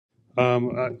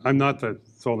I'm not the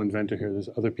sole inventor here. There's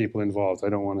other people involved. I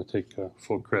don't want to take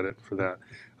full credit for that.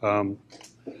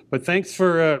 But thanks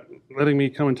for letting me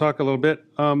come and talk a little bit.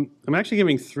 I'm actually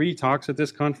giving 3 talks at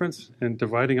this conference, and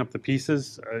dividing up the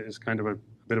pieces is kind of a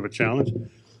bit of a challenge.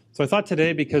 So I thought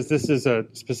today, because this is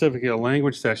specifically a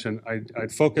language session,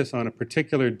 I'd focus on a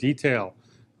particular detail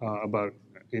about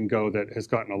in Go that has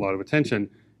gotten a lot of attention,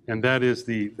 and that is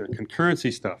the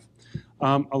concurrency stuff.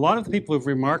 A lot of the people who've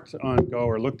remarked on Go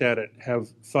or looked at it have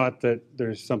thought that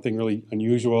there's something really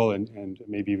unusual and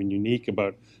maybe even unique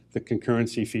about the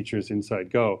concurrency features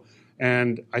inside Go.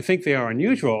 And I think they are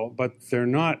unusual, but they're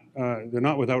not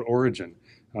without origin.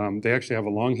 They actually have a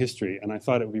long history, and I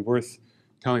thought it would be worth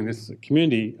telling this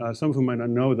community, some of whom might not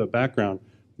know the background,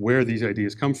 where these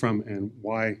ideas come from and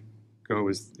why Go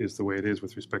is the way it is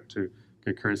with respect to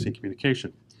concurrency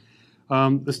communication.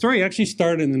 The story actually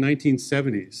started in the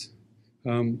 1970s.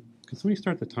 Can somebody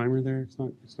start the timer there? It's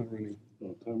not running.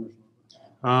 No, timer's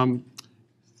not.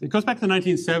 It goes back to the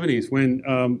 1970s when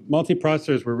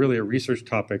multiprocessors were really a research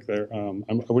topic. I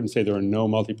wouldn't say there are no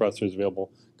multiprocessors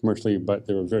available commercially, but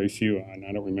there were very few, and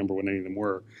I don't remember what any of them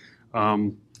were.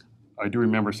 I do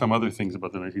remember some other things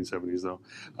about the 1970s, though.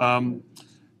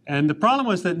 And the problem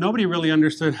was that nobody really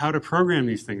understood how to program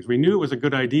these things. We knew it was a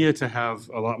good idea to have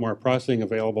a lot more processing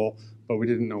available, but we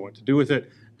didn't know what to do with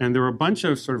it. And there were a bunch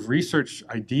of sort of research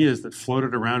ideas that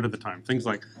floated around at the time, things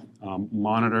like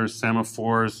monitors,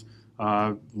 semaphores,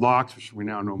 locks, which we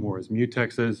now know more as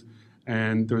mutexes.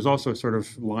 And there was also a sort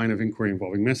of line of inquiry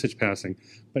involving message passing.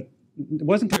 But it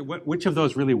wasn't clear which of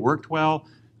those really worked well.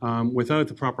 Without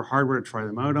the proper hardware to try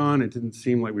them out on, it didn't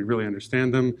seem like we really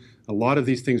understand them. A lot of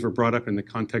these things were brought up in the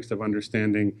context of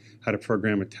understanding how to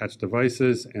program attached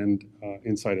devices and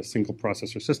inside a single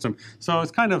processor system. So it's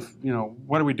kind of,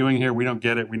 what are we doing here? We don't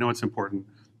get it. We know it's important.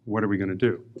 What are we going to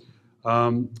do?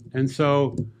 And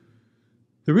so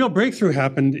the real breakthrough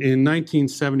happened in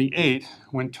 1978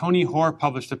 when Tony Hoare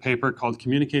published a paper called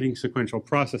Communicating Sequential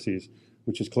Processes,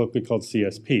 which is colloquially called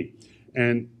CSP.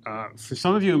 And for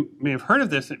some of you who may have heard of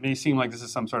this, it may seem like this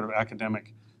is some sort of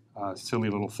academic, silly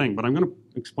little thing. But I'm going to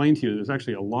explain to you there's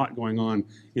actually a lot going on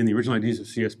in the original ideas of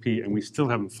CSP, and we still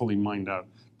haven't fully mined out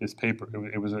this paper.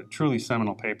 It was a truly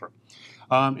seminal paper.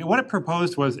 And what it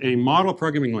proposed was a model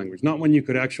programming language, not one you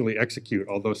could actually execute,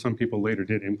 although some people later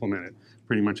did implement it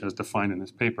pretty much as defined in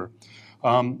this paper.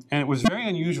 And it was very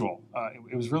unusual.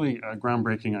 It was really a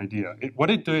groundbreaking idea. What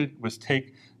it did was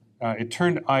it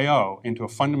turned I/O into a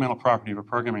fundamental property of a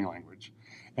programming language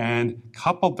and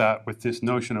coupled that with this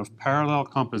notion of parallel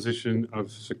composition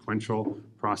of sequential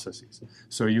processes.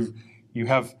 So you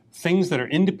have things that are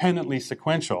independently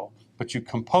sequential, but you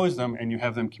compose them and you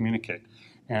have them communicate.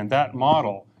 And that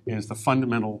model is the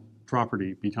fundamental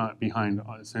property behind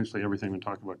essentially everything we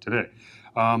talked about today.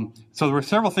 So there were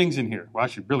several things in here. Well,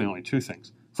 actually, really only 2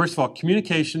 things. First of all,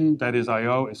 communication, that is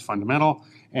I/O, is fundamental,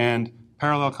 and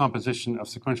parallel composition of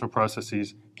sequential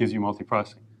processes gives you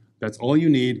multiprocessing. That's all you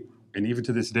need, and even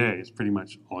to this day, it's pretty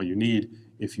much all you need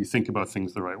if you think about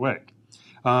things the right way.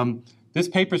 This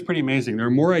paper is pretty amazing. There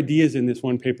are more ideas in this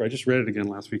one paper. I just read it again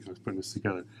last week when I was putting this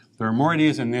together. There are more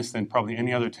ideas in this than probably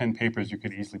any other 10 papers you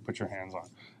could easily put your hands on.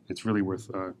 It's really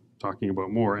worth talking about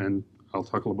more, and I'll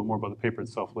talk a little bit more about the paper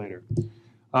itself later.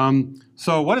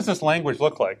 So what does this language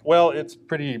look like? Well, it's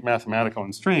pretty mathematical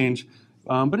and strange,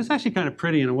 but it's actually kind of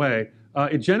pretty in a way.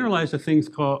 It generalized to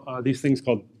these things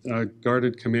called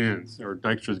guarded commands, or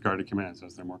Dijkstra's guarded commands,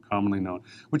 as they're more commonly known,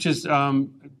 which is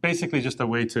basically just a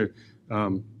way to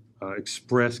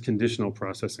express conditional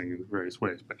processing in various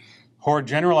ways. But Hoare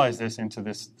generalized this into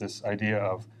this idea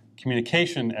of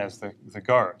communication as the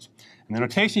guards. And the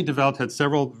notation he developed had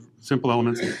several simple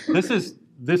elements.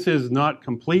 This is not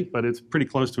complete, but it's pretty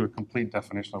close to a complete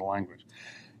definition of the language.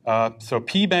 So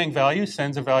P bang value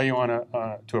sends a value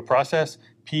to a process.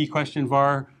 P question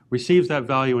var receives that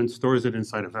value and stores it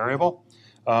inside a variable.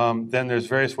 Then there's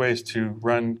various ways to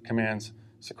run commands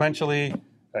sequentially,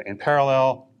 in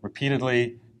parallel,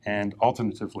 repeatedly, and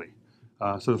alternatively.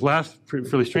 So this last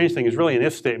really strange thing is really an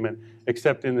if statement,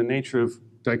 except in the nature of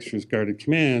Dijkstra's guarded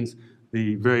commands,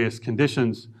 the various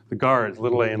conditions, the guards,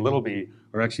 little a and little b,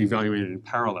 are actually evaluated in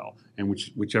parallel, and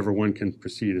whichever one can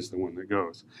proceed is the one that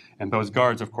goes. And those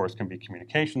guards, of course, can be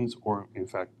communications or, in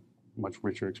fact, much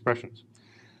richer expressions.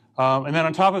 And then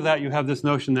on top of that, you have this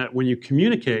notion that when you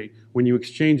communicate, when you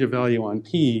exchange a value on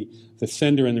P, the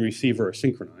sender and the receiver are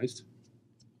synchronized.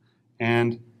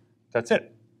 And that's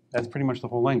it. That's pretty much the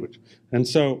whole language. And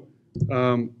so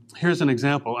here's an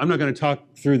example. I'm not going to talk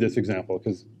through this example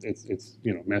because it's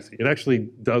messy. It actually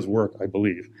does work, I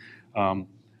believe.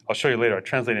 I'll show you later. I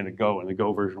translate into Go, and the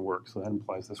Go version works, so that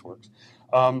implies this works.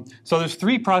 So there's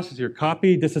three processes here: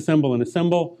 copy, disassemble, and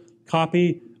assemble.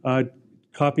 Copy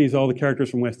copies all the characters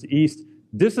from west to east.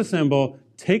 Disassemble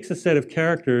takes a set of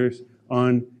characters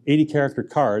on 80 character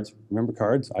cards. Remember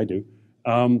cards? I do.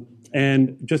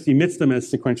 And just emits them as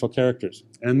sequential characters.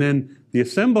 And then the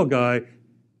assemble guy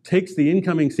takes the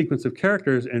incoming sequence of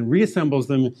characters and reassembles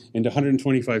them into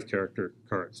 125 character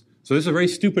cards. So this is a very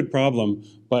stupid problem,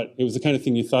 but it was the kind of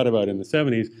thing you thought about in the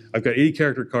 70s. I've got 80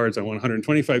 character cards, I want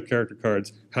 125 character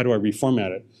cards, how do I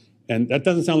reformat it? And that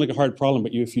doesn't sound like a hard problem,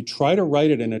 but if you try to write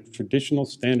it in a traditional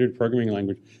standard programming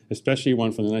language, especially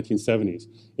one from the 1970s,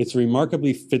 it's a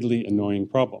remarkably fiddly, annoying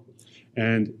problem.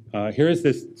 And here is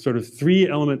this sort of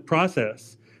three-element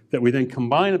process that we then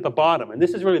combine at the bottom. And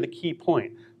this is really the key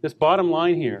point. This bottom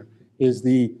line here is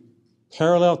the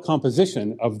parallel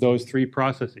composition of those three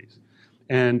processes.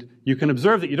 And you can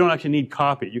observe that you don't actually need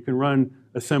copy. You can run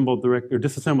assemble direct, or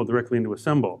disassemble directly into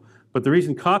assemble. But the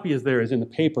reason copy is there is in the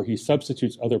paper, he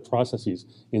substitutes other processes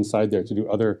inside there to do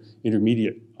other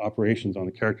intermediate operations on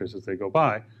the characters as they go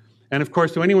by. And of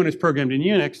course, to anyone who's programmed in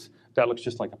Unix, that looks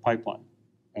just like a pipeline.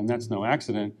 And that's no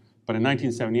accident. But in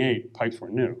 1978, pipes were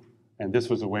new. And this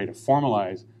was a way to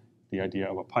formalize the idea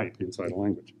of a pipe inside a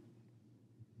language.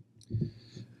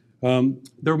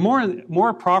 There are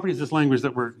more properties of this language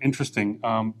that were interesting,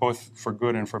 both for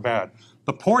good and for bad.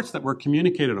 The ports that were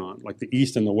communicated on, like the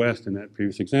east and the west in that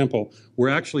previous example, were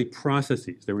actually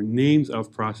processes. They were names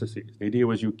of processes. The idea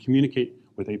was you communicate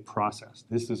with a process.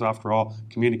 This is, after all,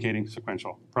 communicating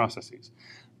sequential processes.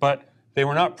 But they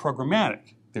were not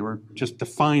programmatic. They were just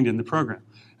defined in the program.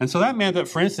 And so that meant that,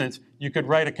 for instance, you could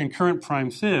write a concurrent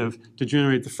prime sieve to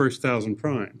generate the first 1,000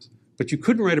 primes. But you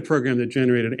couldn't write a program that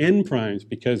generated n primes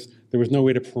because there was no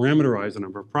way to parameterize the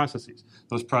number of processes.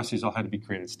 Those processes all had to be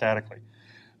created statically.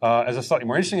 As a slightly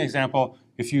more interesting example,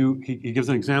 he gives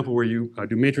an example where you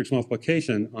do matrix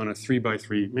multiplication on a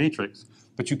 3x3 matrix,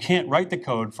 but you can't write the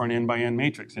code for an n by n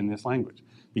matrix in this language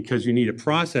because you need a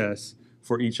process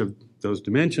for each of those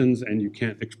dimensions, and you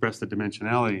can't express the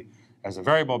dimensionality as a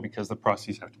variable because the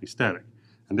processes have to be static.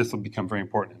 And this will become very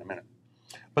important in a minute.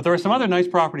 But there are some other nice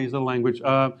properties of the language.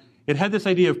 It had this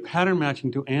idea of pattern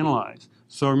matching to analyze.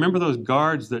 So remember those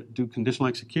guards that do conditional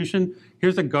execution?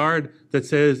 Here's a guard that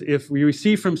says if we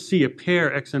receive from C a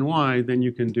pair x and y, then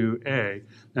you can do A.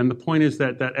 And the point is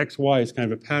that that x, y is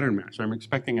kind of a pattern match. So I'm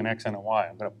expecting an x and a y.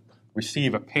 I'm going to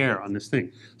receive a pair on this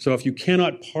thing. So if you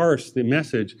cannot parse the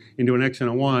message into an x and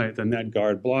a y, then that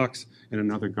guard blocks and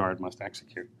another guard must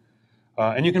execute.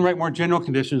 And you can write more general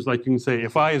conditions, like you can say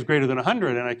if I is greater than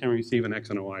 100 and I can receive an x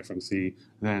and a y from C,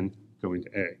 then go into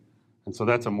A. And so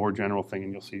that's a more general thing,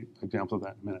 and you'll see examples of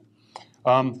that in a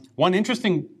minute. One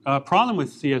interesting problem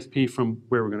with CSP from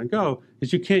where we're going to go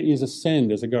is you can't use a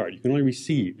send as a guard. You can only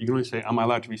receive. You can only say, am I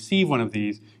allowed to receive one of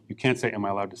these? You can't say, am I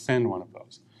allowed to send one of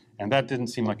those? And that didn't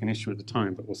seem like an issue at the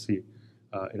time, but we'll see.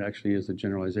 It actually is a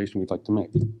generalization we'd like to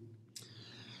make.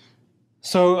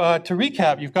 So to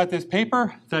recap, you've got this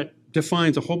paper that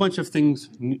defines a whole bunch of things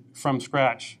from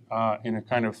scratch in a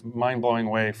kind of mind-blowing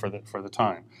way for the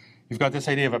time. You've got this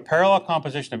idea of a parallel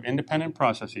composition of independent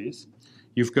processes.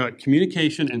 You've got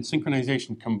communication and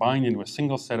synchronization combined into a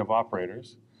single set of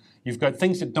operators. You've got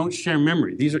things that don't share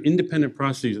memory. These are independent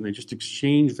processes, and they just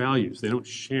exchange values. They don't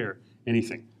share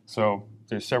anything. So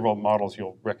there's several models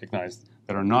you'll recognize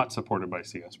that are not supported by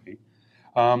CSP.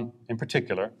 In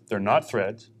particular, they're not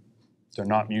threads. They're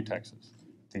not mutexes.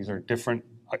 These are different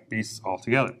beasts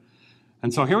altogether.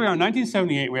 And so here we are in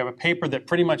 1978. We have a paper that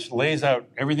pretty much lays out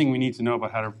everything we need to know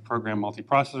about how to program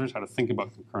multiprocessors, how to think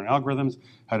about concurrent algorithms,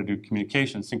 how to do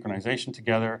communication and synchronization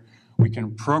together. We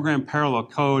can program parallel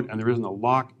code, and there isn't a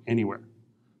lock anywhere.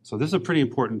 So this is a pretty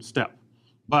important step.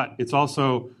 But it's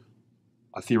also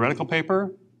a theoretical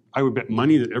paper. I would bet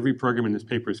money that every program in this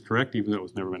paper is correct, even though it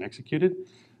was never been executed.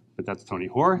 But that's Tony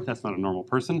Hoare. That's not a normal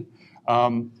person.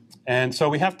 And so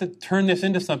we have to turn this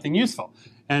into something useful.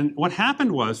 And what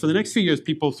happened was, for the next few years,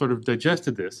 people sort of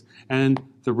digested this, and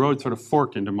the road sort of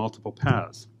forked into multiple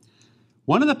paths.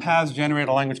 One of the paths generated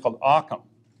a language called Occam.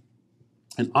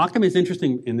 And Occam is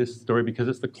interesting in this story because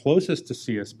it's the closest to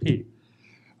CSP.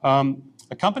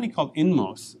 A company called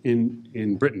Inmos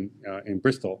in Britain, in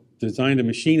Bristol, designed a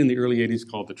machine in the early 80s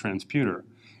called the transputer.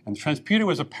 And the transputer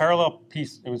was a parallel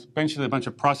piece. It was essentially a bunch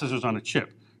of processors on a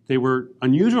chip. They were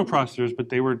unusual processors, but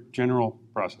they were general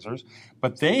processors.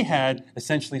 But they had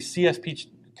essentially CSP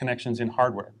connections in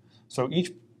hardware. So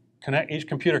each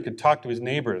computer could talk to his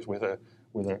neighbors with a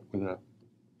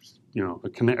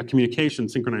communication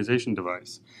synchronization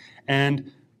device.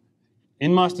 And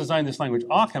Inmos designed this language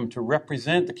Occam to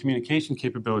represent the communication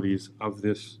capabilities of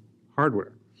this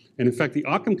hardware. And in fact, the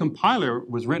Occam compiler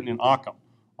was written in Occam,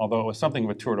 although it was something of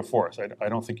a tour de force. I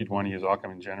don't think you'd want to use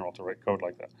Occam in general to write code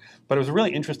like that. But it was a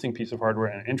really interesting piece of hardware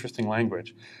and an interesting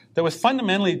language that was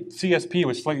fundamentally CSP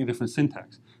with slightly different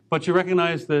syntax. But you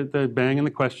recognize the bang and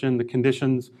the question, the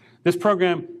conditions. This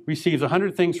program receives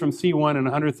 100 things from C1 and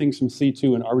 100 things from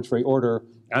C2 in arbitrary order,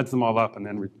 adds them all up, and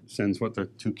then sends what the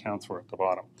two counts were at the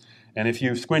bottom. And if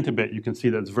you squint a bit, you can see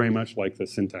that it's very much like the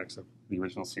syntax of the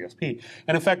original CSP.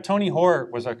 And in fact, Tony Hoare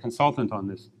was a consultant on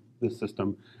this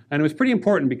system. And it was pretty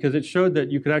important because it showed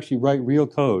that you could actually write real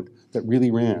code that really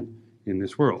ran in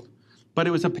this world. But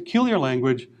it was a peculiar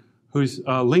language whose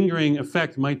lingering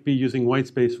effect might be using white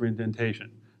space for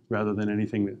indentation rather than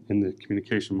anything in the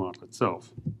communication model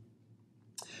itself.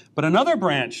 But another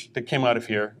branch that came out of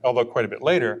here, although quite a bit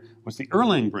later, was the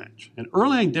Erlang branch. And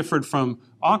Erlang differed from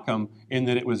Occam in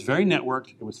that it was very networked,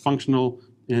 it was functional,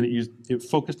 and it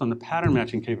focused on the pattern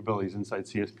matching capabilities inside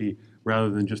CSP rather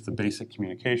than just the basic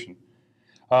communication.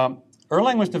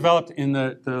 Erlang was developed in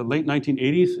the late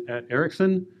 1980s at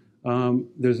Ericsson.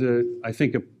 There's, I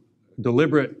think, a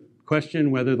deliberate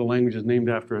question whether the language is named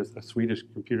after a Swedish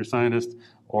computer scientist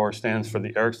or stands for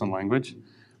the Ericsson language.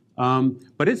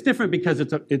 But it's different because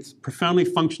it's profoundly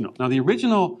functional. Now, the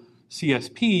original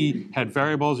CSP had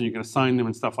variables, and you could assign them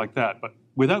and stuff like that. But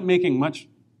without making much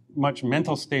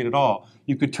mental state at all,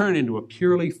 you could turn it into a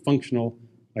purely functional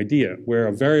idea, where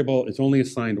a variable is only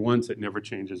assigned once, it never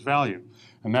changes value.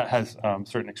 And that has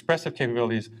certain expressive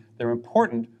capabilities that are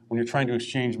important when you're trying to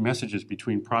exchange messages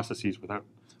between processes without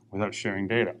sharing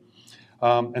data.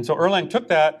 And so Erlang took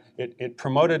that, it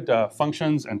promoted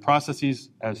functions and processes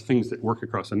as things that work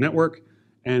across a network,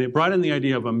 and it brought in the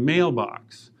idea of a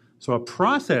mailbox. So a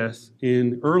process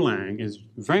in Erlang is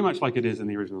very much like it is in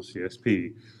the original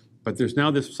CSP, but there's now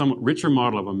this somewhat richer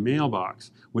model of a mailbox,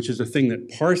 which is a thing that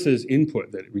parses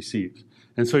input that it receives.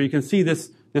 And so you can see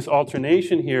this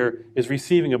alternation here is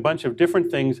receiving a bunch of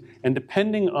different things, and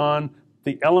depending on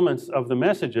the elements of the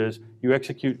messages, you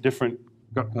execute different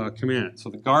commands. So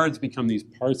the guards become these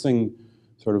parsing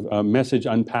sort of message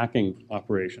unpacking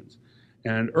operations.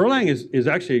 And Erlang is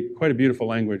actually quite a beautiful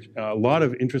language. A lot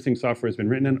of interesting software has been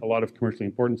written in, a lot of commercially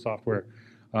important software.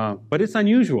 But it's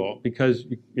unusual because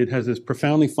it has this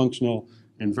profoundly functional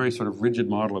and very sort of rigid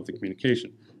model of the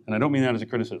communication. And I don't mean that as a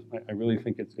criticism. I really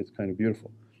think it's kind of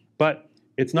beautiful. But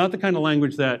it's not the kind of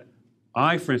language that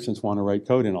I, for instance, want to write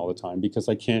code in all the time because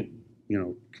I can't,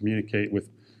 communicate with,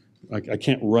 I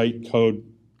can't write code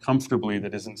comfortably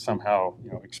that isn't somehow,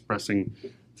 expressing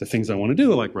the things I want to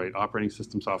do, like write operating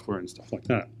system software and stuff like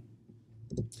that.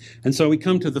 And so we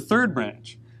come to the third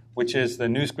branch, which is the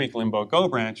NewSqueak Limbo Go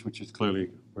branch, which is clearly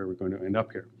where we're going to end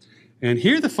up here. And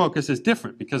here the focus is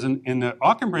different because in the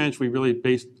Occam branch, we really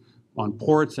based on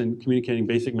ports and communicating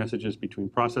basic messages between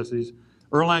processes.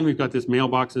 Erlang, we've got this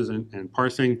mailboxes and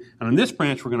parsing. And on this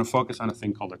branch, we're going to focus on a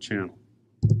thing called a channel.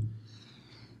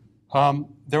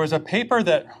 There was a paper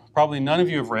that probably none of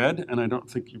you have read, and I don't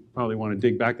think you probably want to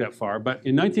dig back that far, but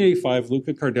in 1985,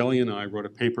 Luca Cardelli and I wrote a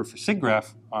paper for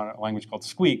SIGGRAPH on a language called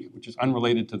Squeak, which is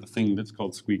unrelated to the thing that's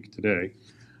called Squeak today.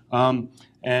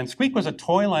 And Squeak was a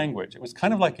toy language. It was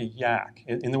kind of like a Yak,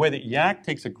 in the way that Yak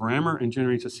takes a grammar and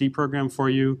generates a C program for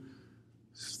you.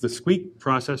 The Squeak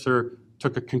processor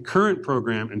took a concurrent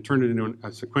program and turned it into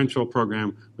a sequential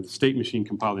program with a state machine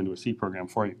compiled into a C program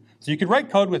for you. So you could write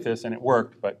code with this, and it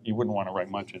worked, but you wouldn't want to write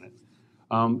much in it.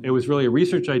 It was really a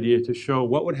research idea to show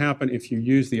what would happen if you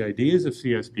use the ideas of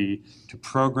CSP to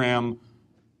program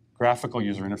graphical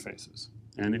user interfaces.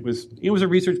 And it was a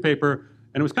research paper,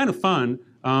 and it was kind of fun,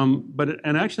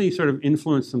 and actually sort of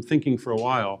influenced some thinking for a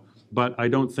while, but I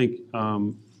don't think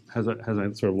has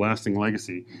a sort of lasting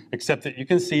legacy, except that you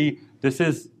can see this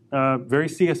is very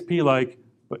CSP-like,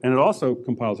 and it also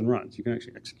compiles and runs. You can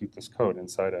actually execute this code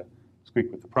inside a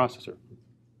Squeak with the processor.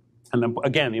 And then,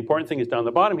 again, the important thing is down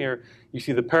the bottom here, you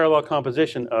see the parallel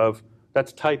composition of,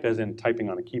 that's type as in typing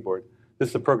on a keyboard. This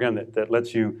is a program that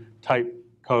lets you type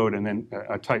code and then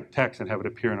type text and have it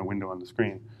appear in a window on the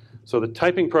screen. So the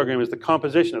typing program is the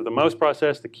composition of the mouse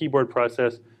process, the keyboard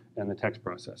process, and the text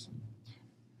process.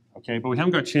 Okay, but we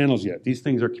haven't got channels yet. These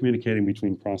things are communicating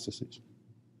between processes.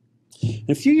 And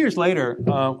a few years later,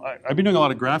 I've been doing a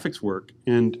lot of graphics work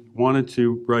and wanted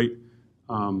to write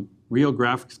real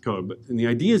graphics code. And the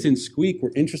ideas in Squeak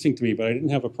were interesting to me, but I didn't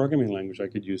have a programming language I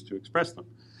could use to express them.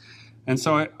 And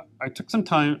so I took some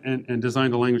time and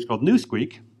designed a language called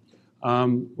NewSqueak,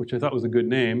 which I thought was a good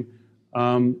name.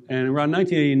 And around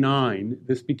 1989,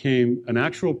 this became an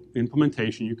actual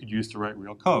implementation you could use to write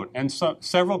real code. And so,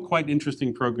 several quite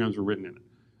interesting programs were written in it.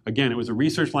 Again, it was a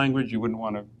research language. You wouldn't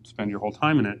want to spend your whole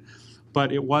time in it.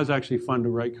 but it was actually fun to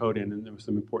write code in, and there was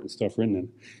some important stuff written in.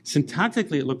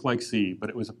 Syntactically, it looked like C, but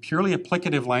it was a purely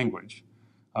applicative language,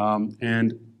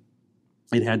 and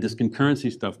it had this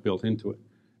concurrency stuff built into it.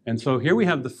 And so here we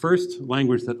have the first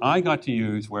language that I got to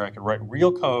use where I could write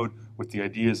real code with the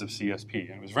ideas of CSP.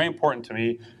 And it was very important to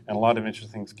me, and a lot of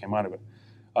interesting things came out of it.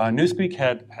 Newspeak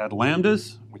had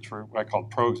lambdas, which were what I called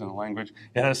probes in the language.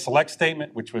 It had a select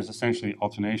statement, which was essentially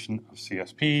alternation of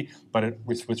CSP, but it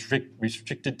was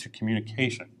restricted to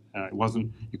communication. It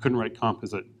wasn't, you couldn't write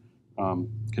composite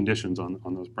conditions on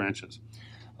those branches.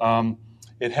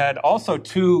 It had also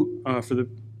two,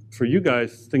 for you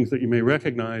guys, things that you may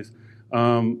recognize,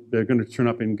 they're going to turn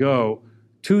up in Go.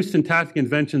 Two syntactic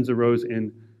inventions arose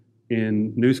in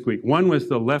Newspeak. One was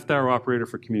the left arrow operator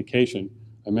for communication.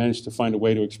 I managed to find a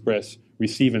way to express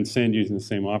receive and send using the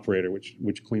same operator,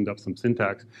 which cleaned up some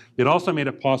syntax. It also made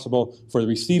it possible for the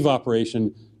receive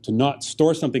operation to not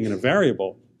store something in a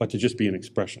variable, but to just be an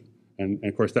expression. And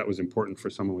of course, that was important for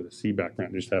someone with a C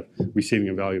background, to just have receiving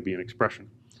a value be an expression.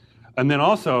 And then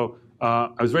also,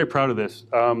 I was very proud of this.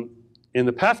 In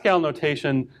the Pascal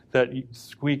notation that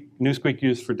Newspeak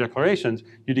used for declarations,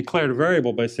 you declared a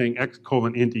variable by saying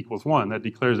x:int equals 1. That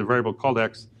declares a variable called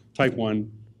x, type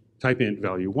 1, type int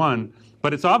value 1.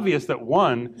 But it's obvious that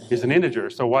 1 is an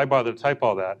integer, so why bother to type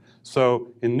all that?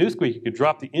 So in Newspeak, you could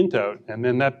drop the int out, and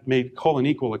then that made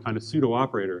 :equal a kind of pseudo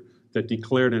operator that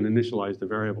declared and initialized a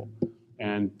variable.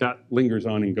 And that lingers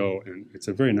on in Go, and it's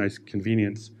a very nice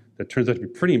convenience that turns out to be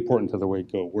pretty important to the way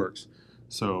Go works.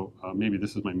 So maybe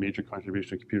this is my major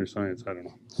contribution to computer science, I don't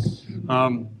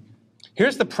know.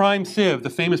 Here's the prime sieve, the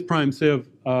famous prime sieve,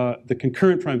 the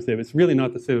concurrent prime sieve. It's really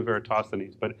not the sieve of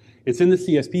Eratosthenes, but it's in the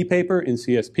CSP paper, in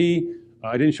CSP.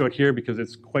 I didn't show it here because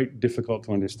it's quite difficult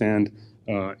to understand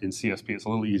in CSP. It's a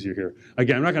little easier here.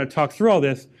 Again, I'm not going to talk through all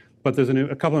this, but there's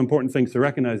a couple of important things to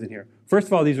recognize in here. First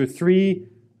of all, these are three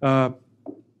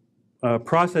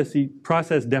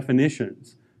process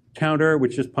definitions. Counter,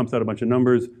 which just pumps out a bunch of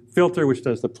numbers. Filter, which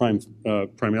does the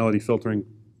primality filtering.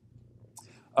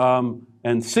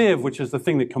 And sieve, which is the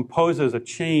thing that composes a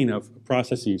chain of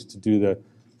processes to do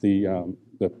the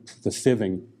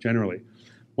sieving generally.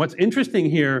 What's interesting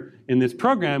here in this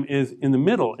program is in the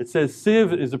middle, it says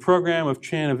sieve is a program of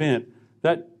chan of int.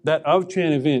 That of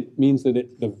chan of int means that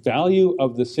the value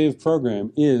of the sieve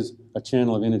program is a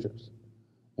channel of integers.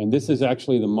 And this is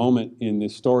actually the moment in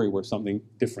this story where something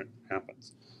different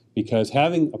happens. Because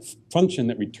having a function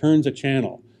that returns a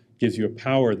channel gives you a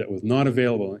power that was not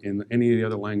available in any of the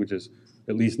other languages,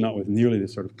 at least not with nearly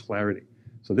this sort of clarity.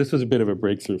 So this was a bit of a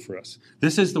breakthrough for us.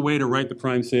 This is the way to write the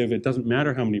prime sieve. It doesn't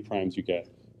matter how many primes you get.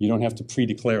 You don't have to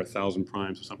pre-declare 1,000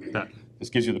 primes or something like that. This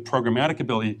gives you the programmatic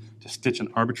ability to stitch an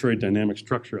arbitrary dynamic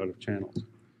structure out of channels.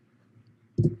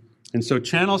 And so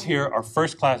channels here are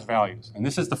first-class values. And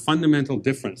this is the fundamental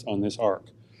difference on this arc.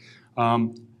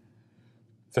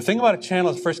 The thing about a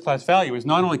channel as first-class value is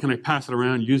not only can I pass it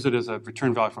around, use it as a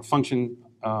return value for a function,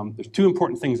 there's two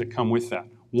important things that come with that.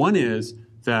 One is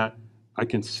that I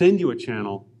can send you a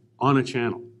channel on a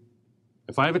channel.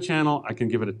 If I have a channel, I can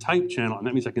give it a type channel, and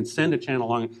that means I can send a channel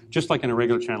along just like in a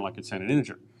regular channel I could send an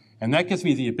integer. And that gives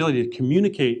me the ability to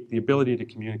communicate,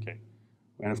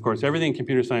 And of course, everything in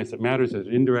computer science that matters is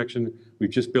indirection. We've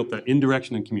just built that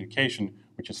indirection and communication,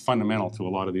 which is fundamental to a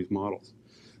lot of these models.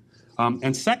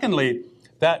 And secondly,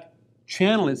 that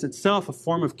channel is itself a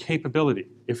form of capability.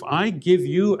 If I give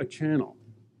you a channel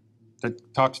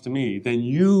that talks to me, then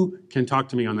you can talk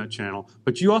to me on that channel,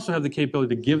 but you also have the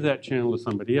capability to give that channel to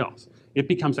somebody else. It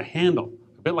becomes a handle,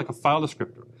 a bit like a file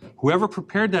descriptor. Whoever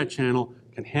prepared that channel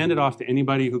can hand it off to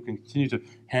anybody who can continue to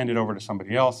hand it over to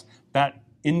somebody else. That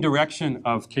indirection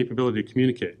of capability to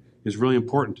communicate is really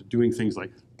important to doing things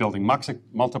like building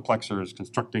multiplexers,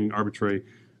 constructing arbitrary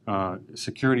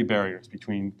security barriers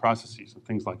between processes and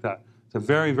things like that. It's a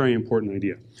very, very important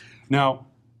idea. Now,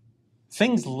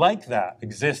 things like that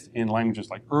exist in languages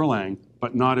like Erlang,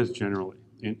 but not as generally.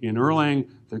 In Erlang,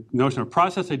 the notion of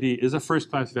process ID is a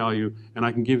first-class value, and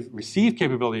I can receive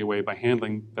capability away by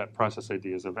handling that process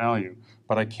ID as a value,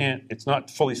 but I can't, it's not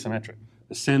fully symmetric.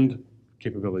 The send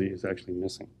capability is actually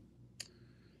missing.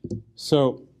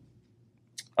 So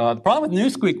the problem with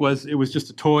Newspeak was it was just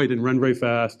a toy, didn't run very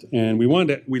fast, and we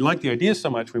liked the idea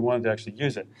so much we wanted to actually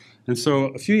use it. And so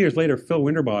a few years later, Phil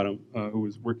Winterbottom, who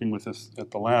was working with us at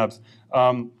the labs,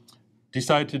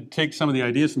 decided to take some of the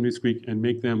ideas from Newspeak and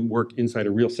make them work inside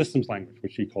a real systems language,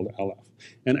 which he called Aleph.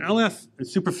 And Aleph,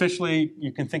 superficially,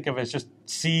 you can think of as just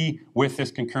C with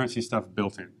this concurrency stuff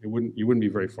built in. You wouldn't be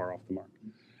very far off the mark.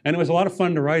 And it was a lot of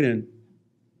fun to write in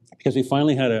because we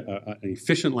finally had an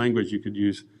efficient language you could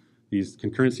use these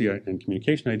concurrency and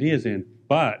communication ideas in,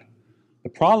 but The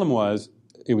problem was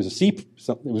it was a C,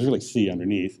 it was really C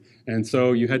underneath, and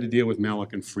so you had to deal with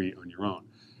malloc and free on your own.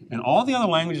 And all the other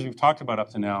languages we've talked about up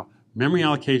to now, memory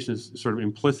allocation is sort of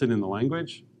implicit in the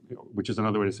language, which is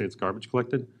another way to say it's garbage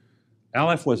collected.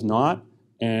 LF was not,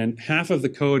 and half of the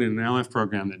code in an LF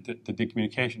program that did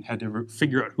communication had to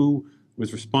figure out who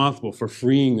was responsible for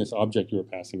freeing this object you were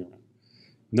passing around.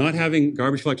 Not having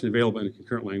garbage collection available in a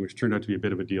concurrent language turned out to be a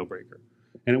bit of a deal breaker.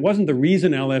 And it wasn't the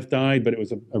reason LF died, but it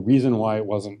was a reason why it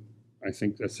wasn't, I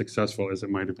think, as successful as it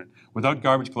might have been. Without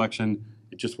garbage collection,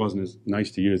 it just wasn't as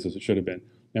nice to use as it should have been.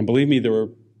 And believe me, there were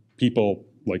people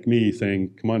like me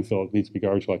saying, come on, Phil, it needs to be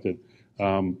garbage collected.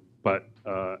 But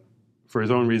for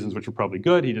his own reasons, which were probably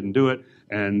good, he didn't do it,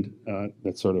 and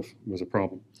that sort of was a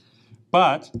problem.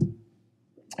 But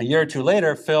a year or two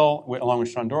later, Phil, along with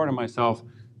Sean Doran and myself,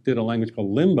 did a language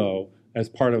called Limbo as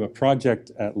part of a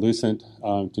project at Lucent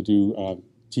to do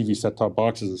TV set-top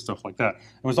boxes and stuff like that.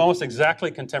 It was almost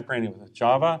exactly contemporaneous with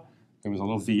Java. There was a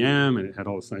little VM, and it had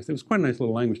all this nice. It was quite a nice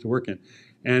little language to work in,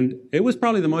 and it was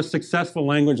probably the most successful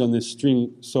language on this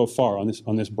stream so far, on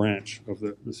this branch of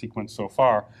the sequence so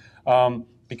far,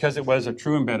 because it was a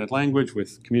true embedded language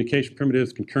with communication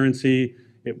primitives, concurrency.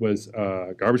 It was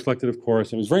garbage collected, of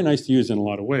course. It was very nice to use in a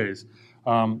lot of ways,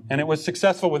 and it was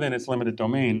successful within its limited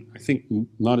domain. I think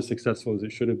not as successful as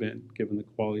it should have been, given the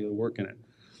quality of the work in it.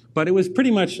 But it was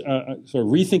pretty much sort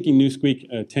of rethinking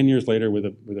Newsqueak 10 years later with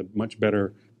a much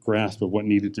better grasp of what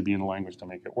needed to be in the language to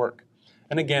make it work.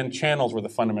 And again, channels were the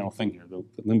fundamental thing here. The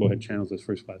Limbo had channels as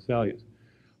first-class values.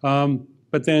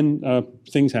 But then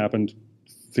things happened,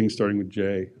 things starting with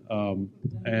J,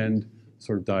 and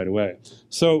sort of died away.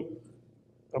 So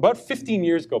about 15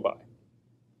 years go by.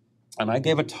 And I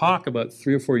gave a talk about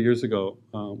 3 or 4 years ago,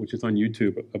 which is on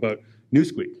YouTube, about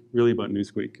Newsqueak, really about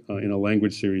Newsqueak, in a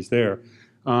language series there.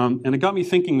 And it got me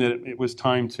thinking that it was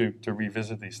time to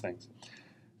revisit these things.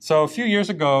 So a few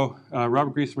years ago,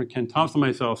 Robert Griesemer, Ken Thompson,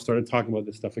 and myself started talking about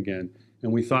this stuff again.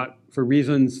 And we thought, for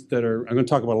reasons that I'm going to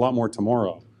talk about a lot more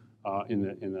tomorrow in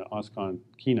the OSCON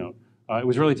keynote, it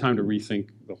was really time to rethink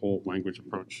the whole language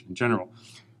approach in general.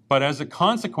 But as a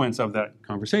consequence of that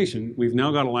conversation, we've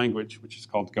now got a language, which is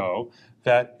called Go,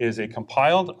 that is a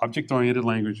compiled object-oriented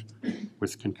language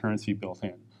with concurrency built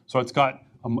in. So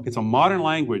it's a modern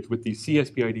language with these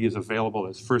CSP ideas available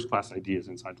as first-class ideas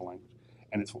inside the language.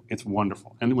 And it's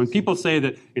wonderful. And when people say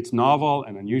that it's novel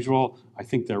and unusual, I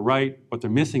think they're right. What they're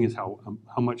missing is how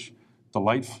much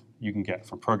delight you can get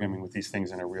from programming with these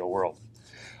things in a real world.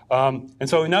 And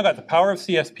so we've now got the power of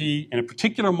CSP in a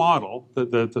particular model,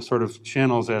 the sort of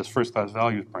channels as first-class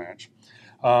values branch.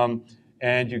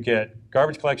 And you get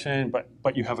garbage collection,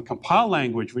 but you have a compiled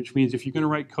language, which means if you're going to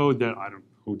write code that,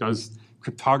 who does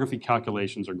cryptography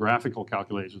calculations or graphical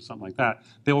calculations, something like that,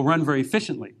 they will run very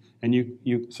efficiently. And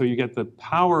so you get the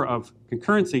power of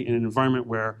concurrency in an environment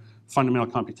where fundamental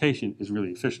computation is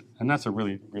really efficient. And that's a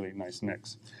really, really nice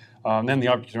mix. Then the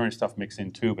object-oriented stuff mixed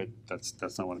in too, but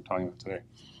that's not what I'm talking about today.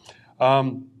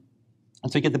 And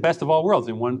so you get the best of all worlds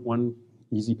in one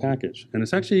easy package. And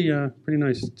it's actually pretty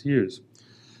nice to use.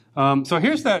 So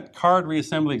here's that card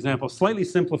reassembly example, slightly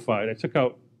simplified. I took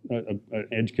out an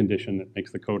edge condition that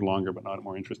makes the code longer but not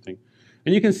more interesting.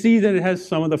 And you can see that it has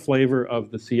some of the flavor of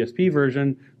the CSP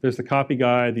version. There's the copy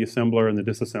guide, the assembler, and the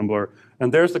disassembler.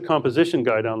 And there's the composition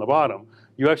guide down the bottom.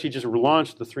 You actually just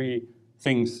relaunched the 3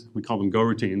 things, we call them Go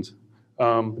routines,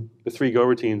 the 3 Go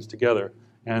routines together,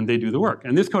 and they do the work.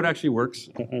 And this code actually works.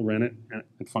 I ran it, and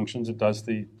it functions. It does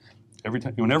every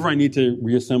time. Whenever I need to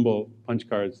reassemble punch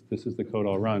cards, this is the code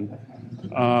I'll run.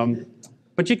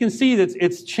 But you can see that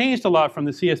it's changed a lot from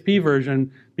the CSP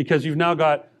version because you've now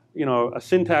got a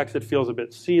syntax that feels a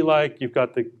bit C-like. You've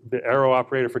got the arrow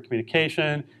operator for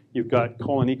communication. You've got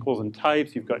colon equals and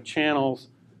types. You've got channels.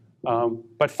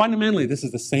 But fundamentally, this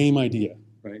is the same idea,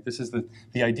 right? This is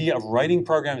the idea of writing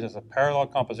programs as a parallel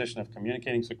composition of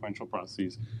communicating sequential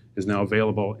processes is now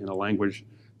available in a language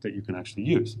that you can actually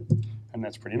use. And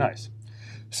that's pretty nice.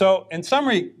 So in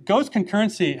summary, Go's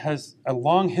concurrency has a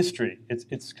long history.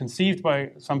 It's conceived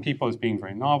by some people as being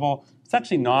very novel. It's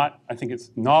actually not. I think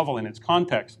it's novel in its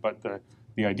context, but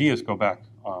the ideas go back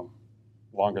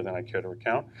longer than I care to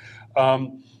recount.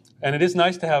 And it is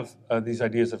nice to have these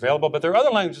ideas available, but there are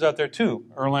other languages out there too,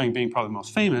 Erlang being probably the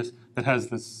most famous, that has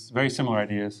this very similar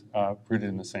ideas rooted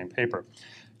in the same paper.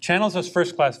 Channels as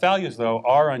first-class values, though,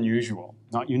 are unusual.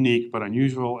 Not unique, but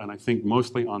unusual, and I think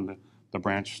mostly on the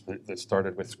branch that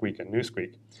started with Squeak and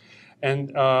Newsqueak.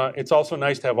 And it's also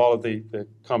nice to have all of the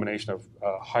combination of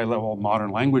high-level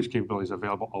modern language capabilities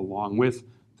available along with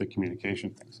the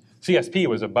communication things. CSP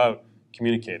was about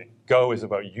communicating. Go is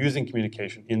about using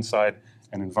communication inside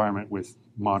an environment with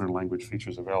modern language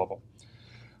features available.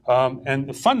 And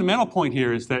the fundamental point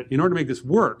here is that in order to make this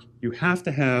work, you have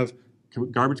to have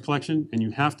garbage collection and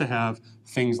you have to have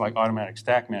things like automatic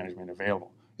stack management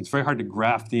available. It's very hard to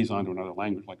graft these onto another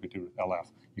language like we do with LF.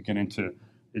 You get into,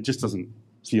 it just doesn't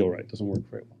feel right, doesn't work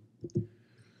very well.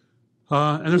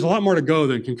 And there's a lot more to go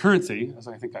than concurrency, as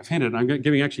I think I've hinted. I'm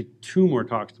giving actually 2 more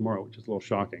talks tomorrow, which is a little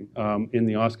shocking, in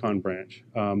the OSCON branch.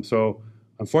 So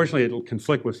unfortunately, it'll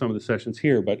conflict with some of the sessions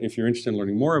here, but if you're interested in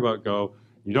learning more about Go,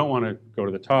 you don't want to go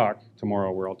to the talk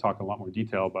tomorrow where I'll talk in a lot more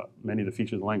detail about many of the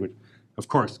features of the language. Of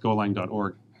course,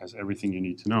 golang.org has everything you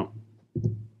need to know.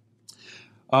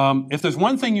 If there's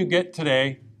one thing you get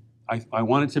today, I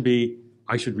want it to be,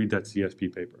 I should read that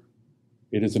CSP paper.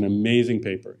 It is an amazing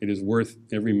paper. It is worth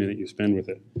every minute you spend with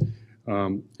it.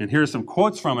 And here are some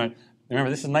quotes from it. Remember,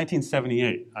 this is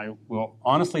 1978. I will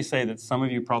honestly say that some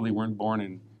of you probably weren't born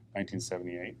in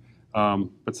 1978.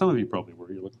 But some of you probably were.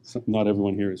 Not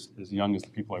everyone here is as young as the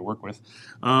people I work with.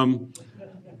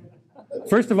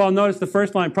 First of all, notice the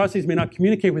first line, processes may not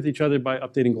communicate with each other by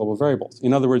updating global variables.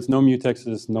 In other words, no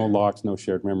mutexes, no locks, no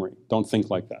shared memory. Don't think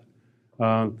like that.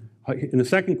 In the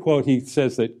second quote, he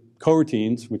says that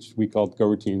coroutines, which we call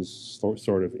goroutines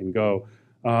sort of in Go,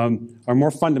 are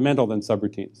more fundamental than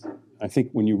subroutines. I think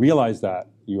when you realize that,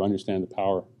 you understand the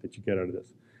power that you get out of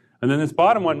this. And then this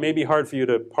bottom one may be hard for you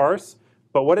to parse,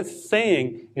 but what it's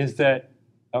saying is that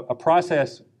a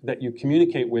process that you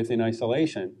communicate with in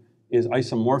isolation is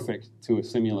isomorphic to a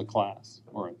Simula class,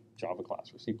 or a Java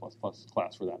class, or C++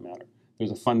 class for that matter.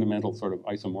 There's a fundamental sort of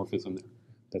isomorphism there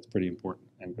that's pretty important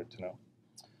and good to know.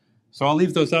 So I'll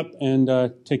leave those up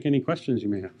and take any questions you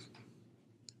may have.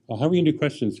 How are we going to do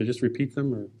questions? Should I just repeat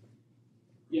them? Or?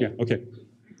 Yeah, okay.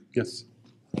 Yes?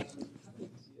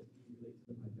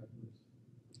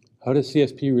 How does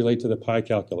CSP relate to the pi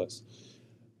calculus?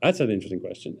 That's an interesting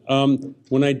question.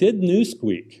 When I did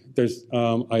NewSqueak,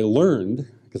 I learned,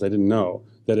 because I didn't know,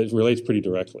 that it relates pretty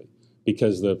directly.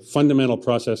 Because the fundamental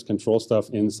process control stuff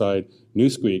inside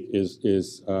NewSqueak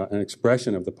is an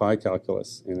expression of the pi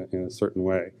calculus in a certain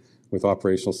way, with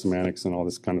operational semantics and all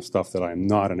this kind of stuff that I'm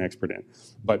not an expert in.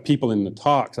 But people in the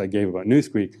talks I gave about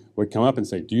NewSqueak would come up and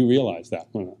say, do you realize that?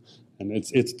 And I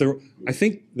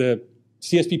think the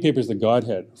CSP paper is the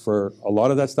godhead for a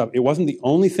lot of that stuff. It wasn't the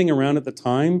only thing around at the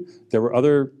time. There were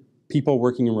other people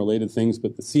working in related things,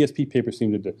 but the CSP paper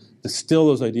seemed to distill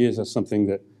those ideas as something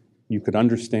that you could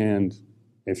understand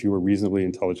if you were reasonably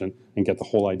intelligent and get the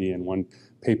whole idea in one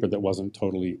paper that wasn't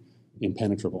totally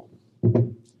impenetrable.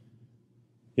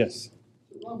 Yes?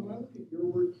 So Ron, when I look at your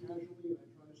work casually and I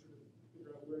try to sort of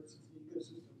figure out where it's in the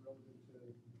ecosystem relative to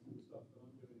the stuff that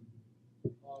I'm doing,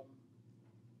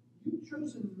 you've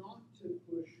chosen not to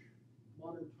push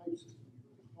modern type systems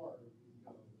really hard.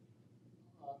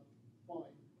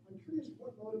 Fine. I'm curious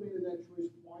what motivated that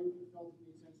choice, why you felt it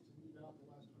made sense to leave out the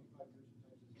last 25 years of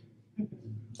type systems.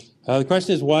 The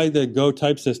question is why the Go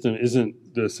type system isn't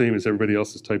the same as everybody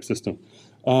else's type system.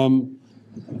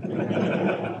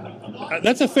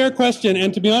 That's a fair question,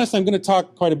 and to be honest, I'm going to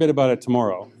talk quite a bit about it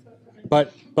tomorrow.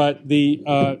 But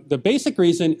the basic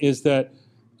reason is that,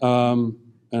 and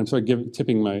I'm sort of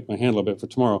tipping my hand a little bit for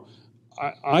tomorrow,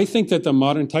 I think that the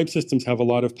modern type systems have a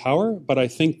lot of power, but I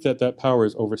think that that power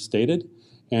is overstated.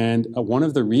 And one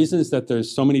of the reasons that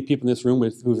there's so many people in this room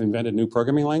who've invented new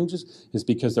programming languages is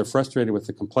because they're frustrated with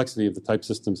the complexity of the type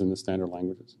systems in the standard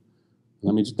languages.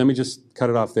 Let me just cut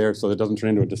it off there so it doesn't turn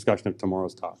into a discussion of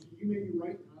tomorrow's talk. You may be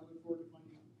right, and I look forward to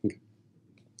finding out. Okay.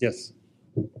 Yes?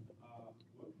 What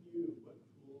tools does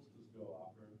Go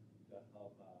offer that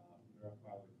help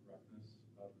verify the correctness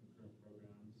of concurrent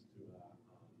programs?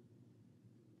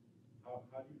 How do you know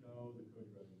the code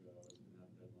you're writing Go is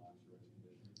going to have deadlocks or race conditions?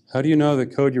 How do you know the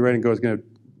code you're writing Go is going to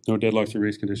have no deadlocks or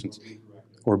race conditions?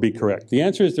 Or be correct? The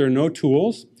answer is there are no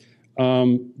tools.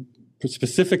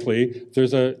 Specifically,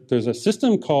 there's a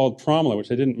system called Promla, which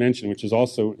I didn't mention, which is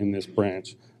also in this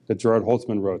branch, that Gerard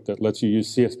Holtzman wrote, that lets you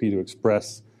use CSP to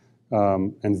express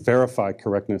and verify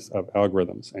correctness of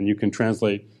algorithms. And you can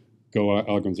translate Go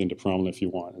algorithms into Promla if you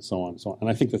want, and so on and so on. And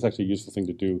I think that's actually a useful thing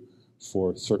to do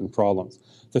for certain problems.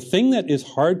 The thing that is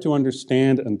hard to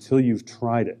understand until you've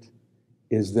tried it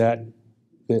is that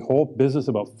the whole business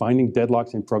about finding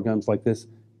deadlocks in programs like this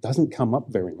doesn't come up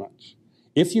very much.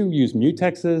 If you use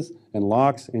mutexes and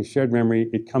locks and shared memory,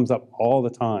 it comes up all the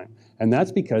time. And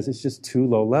that's because it's just too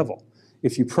low level.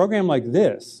 If you program like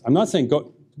this, I'm not saying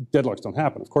deadlocks don't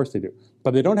happen, of course they do,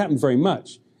 but they don't happen very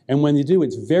much. And when you do,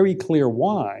 it's very clear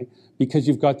why, because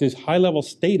you've got this high-level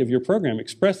state of your program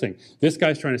expressing, this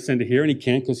guy's trying to send it here and he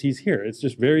can't because he's here. It's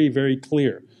just very, very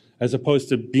clear, as opposed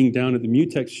to being down at the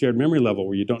mutex shared memory level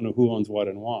where you don't know who owns what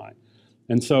and why.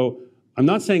 And so I'm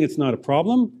not saying it's not a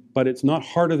problem, but it's not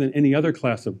harder than any other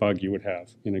class of bug you would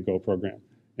have in a Go program.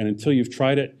 And until you've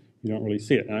tried it, you don't really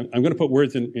see it. And I'm going to put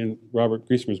words in Robert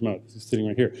Griesmer's mouth. He's sitting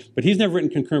right here. But he's never written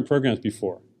concurrent programs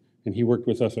before. And he worked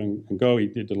with us on Go. He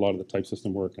did a lot of the type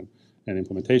system work and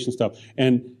implementation stuff.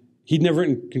 And he'd never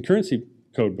written concurrency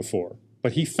code before.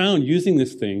 But he found using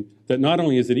this thing that not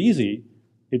only is it easy,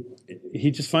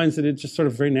 he just finds that it's just sort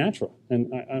of very natural.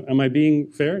 And am I being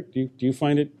fair? Do you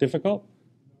find it difficult?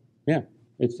 Yeah,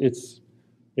 it's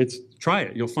try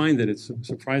it. You'll find that it's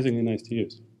surprisingly nice to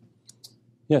use.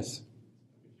 Yes?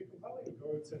 If you're compiling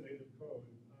Go to native code,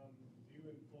 do you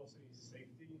enforce any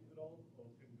safety at all, or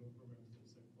can Go programs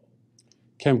still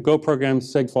segfault? Can Go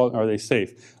programs segfault? Are they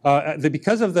safe?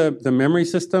 Because of the memory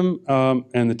system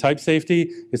and the type safety,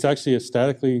 it's actually a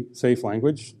statically safe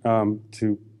language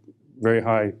to very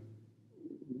high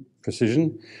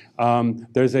precision.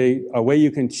 There's a way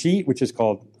you can cheat, which is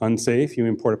called unsafe. You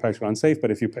import a package called unsafe, but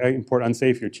if you import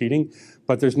unsafe, you're cheating.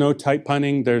 But there's no type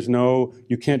punning.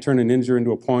 You can't turn an integer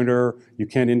into a pointer. You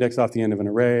can't index off the end of an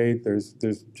array. There's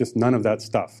just none of that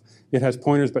stuff. It has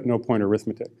pointers, but no pointer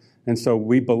arithmetic. And so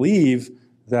we believe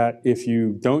that if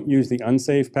you don't use the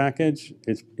unsafe package,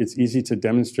 it's easy to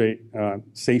demonstrate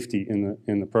safety in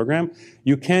the program.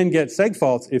 You can get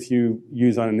segfaults if you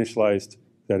use uninitialized,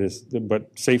 but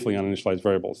safely uninitialized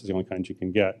variables is the only kind you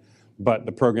can get. But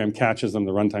the program catches them,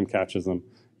 the runtime catches them.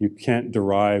 You can't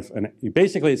derive,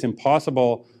 basically it's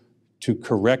impossible to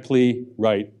correctly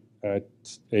write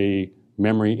a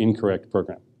memory incorrect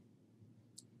program.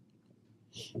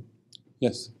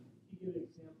 Yes? Can you give an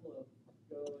example of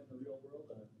Go in the real world,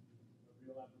 a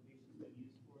real application that you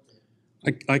use for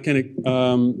it? I can,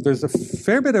 there's a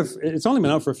fair bit of, it's only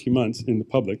been out for a few months in the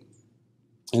public.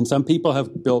 And some people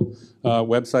have built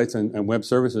websites and web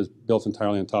services built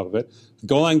entirely on top of it. The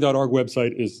Golang.org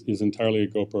website is entirely a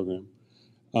Go program.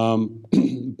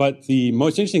 But the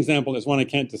most interesting example is one I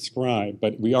can't describe,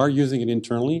 but we are using it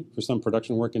internally for some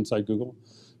production work inside Google.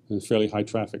 It's fairly high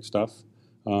traffic stuff.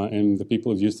 And the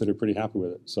people who've used it are pretty happy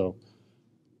with it. So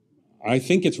I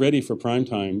think it's ready for prime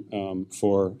time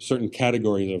for certain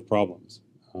categories of problems.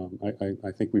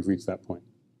 I think we've reached that point.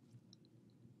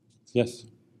 Yes?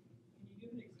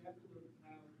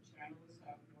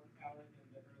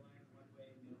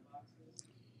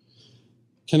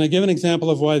 Can I give an example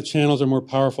of why channels are more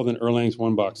powerful than Erlang's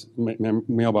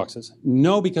mailboxes?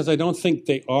 No, because I don't think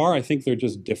they are. I think they're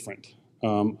just different.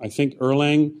 I think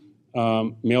Erlang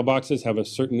mailboxes have a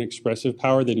certain expressive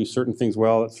power. They do certain things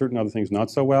well, certain other things not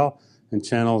so well, and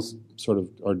channels sort of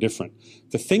are different.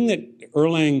 The thing that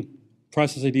Erlang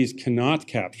process IDs cannot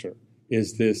capture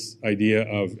is this idea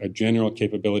of a general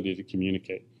capability to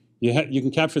communicate. You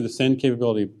can capture the send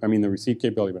capability, the receive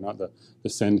capability, but not the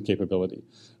send capability.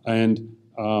 And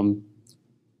I'm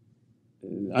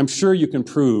sure you can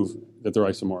prove that they're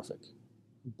isomorphic.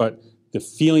 But the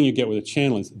feeling you get with a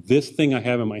channel is this thing I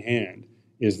have in my hand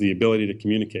is the ability to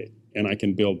communicate. And I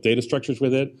can build data structures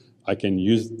with it. I can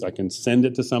send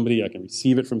it to somebody. I can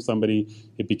receive it from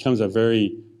somebody. It becomes a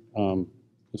very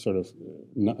sort of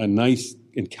a nice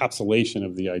encapsulation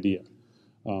of the idea.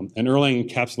 And Erlang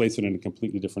encapsulates it in a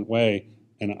completely different way.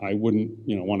 And I wouldn't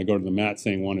want to go to the mat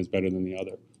saying one is better than the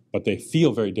other. But they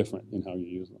feel very different in how you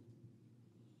use them.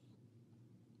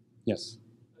 Yes?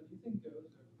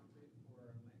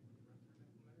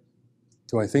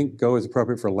 Do I think Go is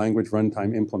appropriate for language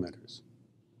runtime implementers?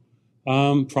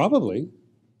 Probably.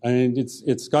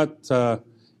 It's got,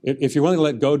 if you're willing to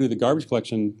let Go do the garbage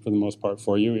collection for the most part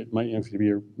for you, it might actually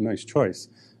be a nice choice.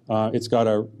 It's got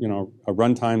a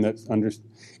runtime that's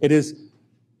it is,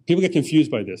 people get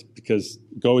confused by this because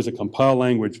Go is a compile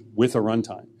language with a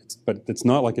runtime. But it's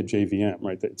not like a JVM,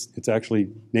 right? It's actually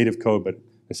native code, but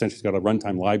essentially it's got a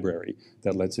runtime library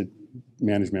that lets it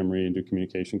manage memory and do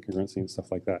communication, concurrency, and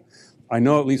stuff like that. I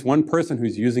know at least one person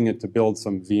who's using it to build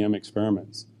some VM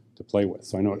experiments to play with,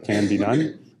 so I know it can be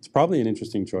done. It's probably an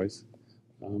interesting choice.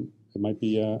 It might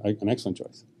be an excellent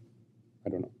choice. I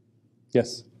don't know.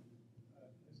 Yes? Is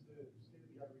the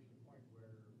state-of-the-art reaching a point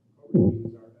where coroutines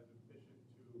are as efficient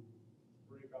to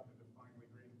break up into finely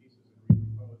grained pieces and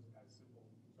recompose as simple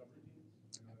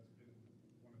subroutines? I know that's been one of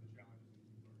the challenges in consortiums.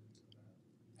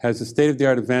 Has the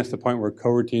state-of-the-art advanced to the point where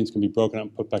coroutines can be broken up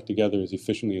and put back together as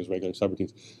efficiently as regular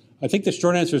subroutines? I think the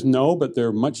short answer is no, but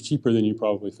they're much cheaper than you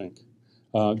probably think.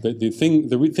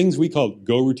 The things we call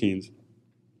Go routines,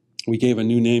 we gave a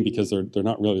new name because they're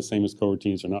not really the same as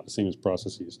coroutines. They're not the same as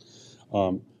processes.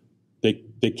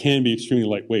 They can be extremely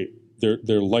lightweight. Their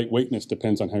lightweightness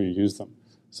depends on how you use them.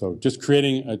 So just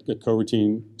creating a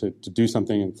coroutine to do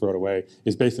something and throw it away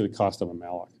is basically the cost of a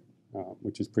malloc,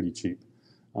 which is pretty cheap.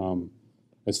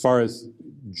 As far as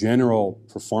general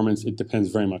performance, it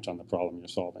depends very much on the problem you're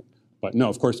solving. But no,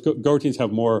 of course, go-routines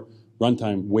have more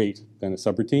runtime weight than a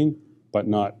subroutine, but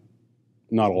not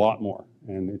a lot more.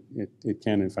 And it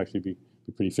can, in fact, be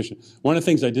pretty efficient. One of the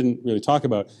things I didn't really talk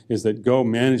about is that Go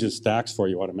manages stacks for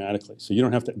you automatically. So you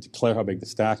don't have to declare how big the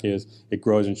stack is. It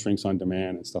grows and shrinks on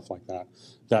demand and stuff like that.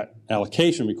 That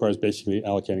allocation requires basically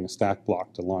allocating a stack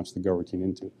block to launch the Go routine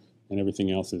into. And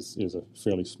everything else is a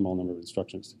fairly small number of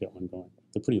instructions to get one going.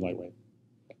 They're pretty lightweight.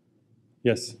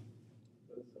 Yes? Does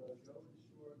Go ensure that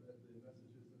the messages that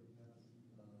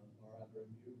are passed are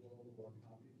either immutable or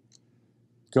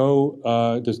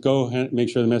copied? Does Go make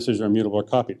sure the messages are immutable or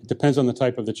copied? It depends on the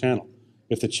type of the channel.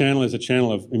 If the channel is a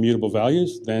channel of immutable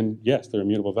values, then yes, they're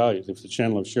immutable values. If it's a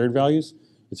channel of shared values,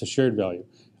 it's a shared value.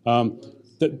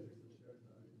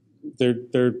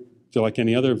 They're like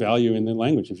any other value in the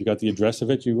language. If you got the address of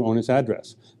it, you own its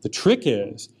address. The trick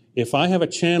is, if I have a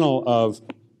channel of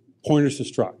pointers to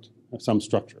struct, some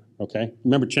structure, okay?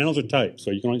 Remember, channels are types,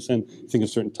 so you can only send things of a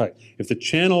certain type. If the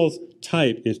channel's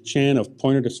type is chan of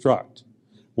pointer to struct,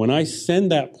 when I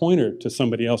send that pointer to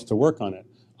somebody else to work on it,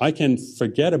 I can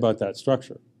forget about that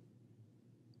structure.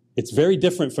 It's very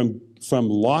different from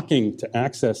locking to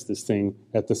access this thing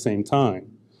at the same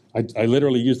time. I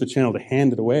literally use the channel to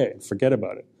hand it away and forget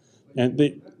about it. And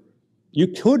you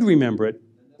could remember it,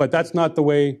 but that's not the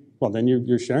way. Well, then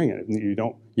you're sharing it, and you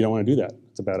don't want to do that.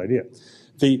 It's a bad idea.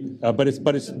 But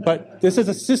this is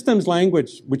a systems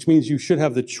language, which means you should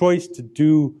have the choice to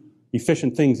do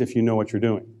efficient things if you know what you're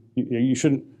doing. You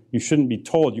shouldn't be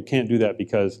told you can't do that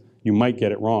because you might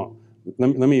get it wrong.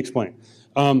 Let me explain.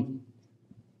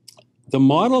 The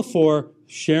model for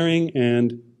sharing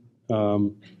and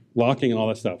locking and all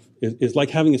that stuff is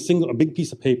like having a big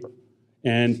piece of paper.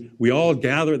 And we all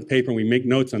gather at the paper and we make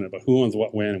notes on it about who owns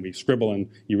what when, and we scribble and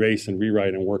erase and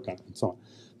rewrite and work on it and so on.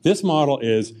 This model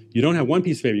is you don't have one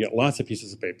piece of paper, you got lots of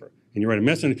pieces of paper. And you write a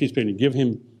message on a piece of paper and you give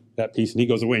him that piece and he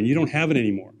goes away and you don't have it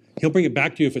anymore. He'll bring it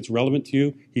back to you if it's relevant to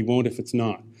you, he won't if it's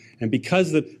not. And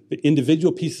because the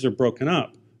individual pieces are broken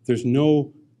up, there's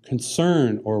no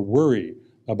concern or worry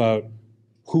about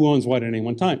who owns what at any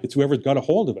one time. It's whoever's got a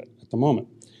hold of it at the moment.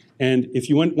 And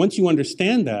once you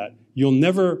understand that,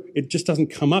 it just doesn't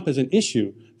come up as an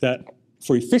issue that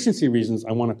for efficiency reasons,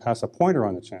 I want to pass a pointer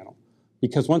on the channel.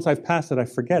 Because once I've passed it, I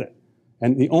forget it.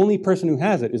 And the only person who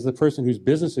has it is the person whose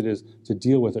business it is to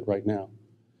deal with it right now.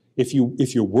 If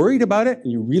you're worried about it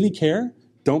and you really care,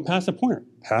 don't pass a pointer.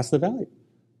 Pass the value.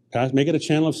 Make it a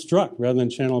channel of struct rather than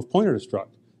a channel of pointer to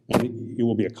struct. And it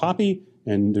will be a copy,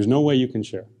 and there's no way you can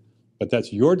share. But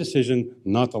that's your decision,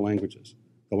 not the language's.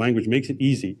 The language makes it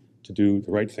easy to do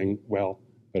the right thing well,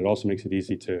 but it also makes it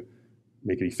easy to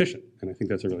make it efficient. And I think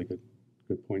that's a really good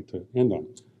point to end on.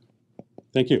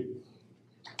 Thank you.